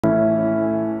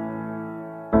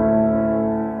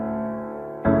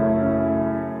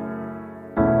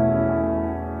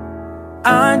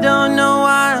don't know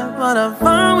why, but I've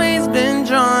always been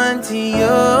drawn to you.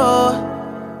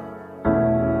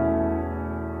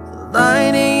 The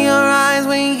light in your eyes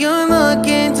when you look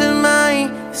into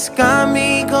mine, it's got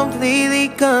me completely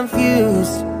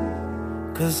confused.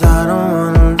 Cause I don't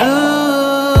wanna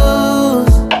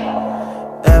lose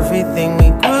everything we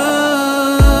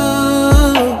grew,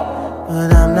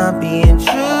 but I'm not being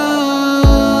truthful.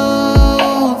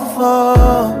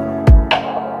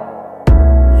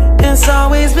 It's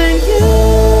always been you.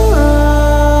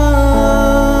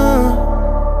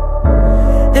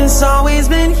 It's always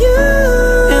been you.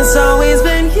 It's always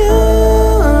been you.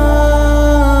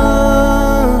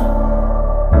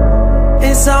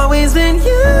 It's always been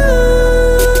you.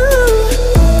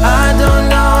 I don't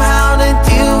know how to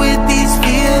deal with these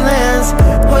feelings.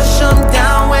 Push them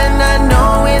down when I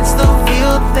know it's the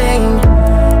real thing.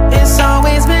 It's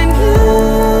always been you.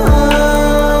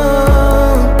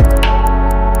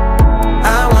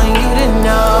 I want you to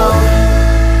know.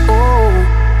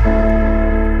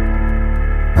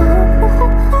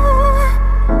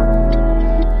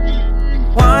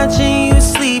 Watching you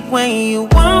sleep when you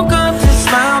woke up to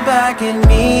smile back at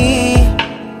me.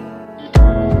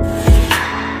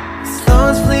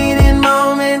 Those fleeting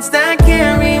moments that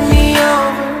carry me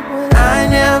over, but I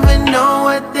never know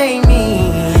what they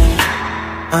mean.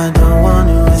 I don't want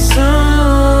to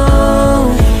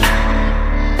assume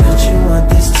that you want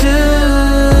this too.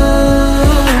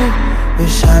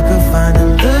 Wish I could find a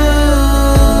loophole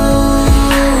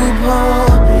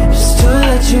just to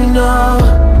let you know.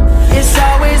 It's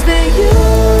always been you.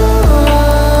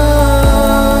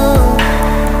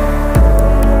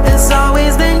 It's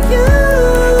always been you.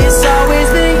 It's always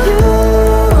been you.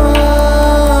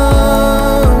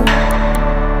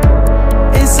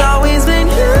 It's always been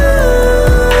you.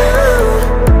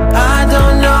 I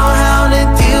don't know how to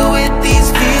deal with these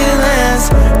feelings.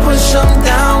 Push them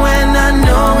down when I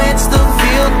know it's the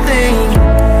real thing.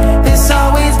 It's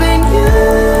always been you.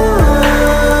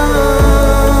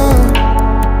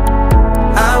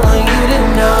 I want you to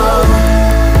know.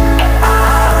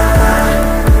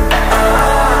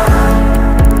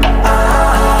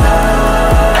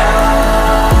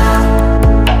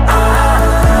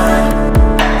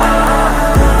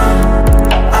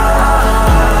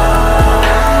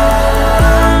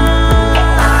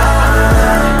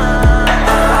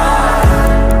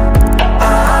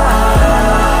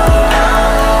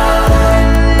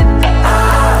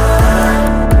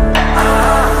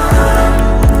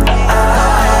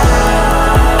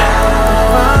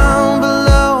 Ground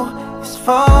below is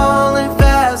falling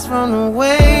fast from the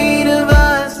weight of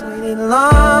us. Waited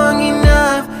long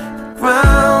enough. The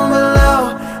ground below,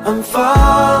 I'm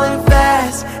falling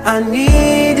fast. I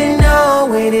need to know.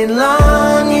 Waited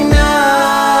long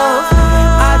enough.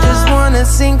 I just wanna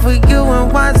sing for you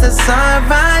and watch the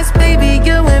sunrise. Baby,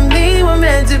 you and me were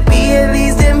meant to be, at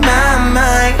least in my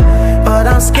mind. But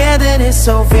I'm scared that it's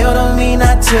so real, don't mean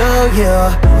not to you.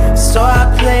 So I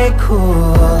play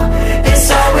cool. It's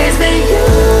always been you.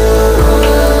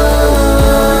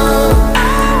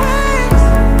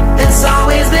 It's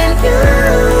always been you.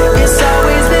 It's always